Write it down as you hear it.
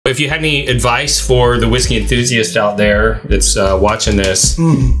If you had any advice for the whiskey enthusiast out there that's watching this,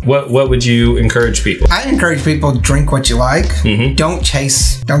 what would you encourage people? I encourage people to drink what you like. Don't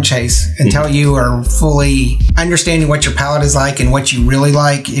chase until you are fully understanding what your palate is like and what you really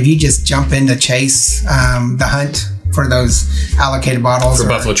like. If you just jump in to chase the hunt for those allocated bottles for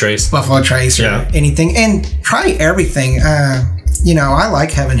Buffalo Trace or anything, and try everything. You know, I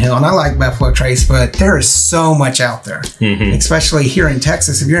like Heaven Hill and I like Buffalo Trace, but there is so much out there, especially here in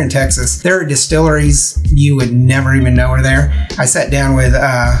Texas. If you're in Texas, there are distilleries you would never even know are there. I sat down with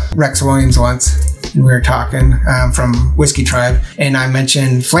Rex Williams once, and we were talking from Whiskey Tribe, and I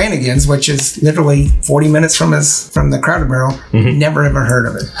mentioned Flanagan's, which is literally 40 minutes from the Crowder Barrel. Never ever heard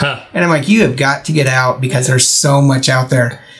of it. And I'm like, you have got to get out because there's so much out there.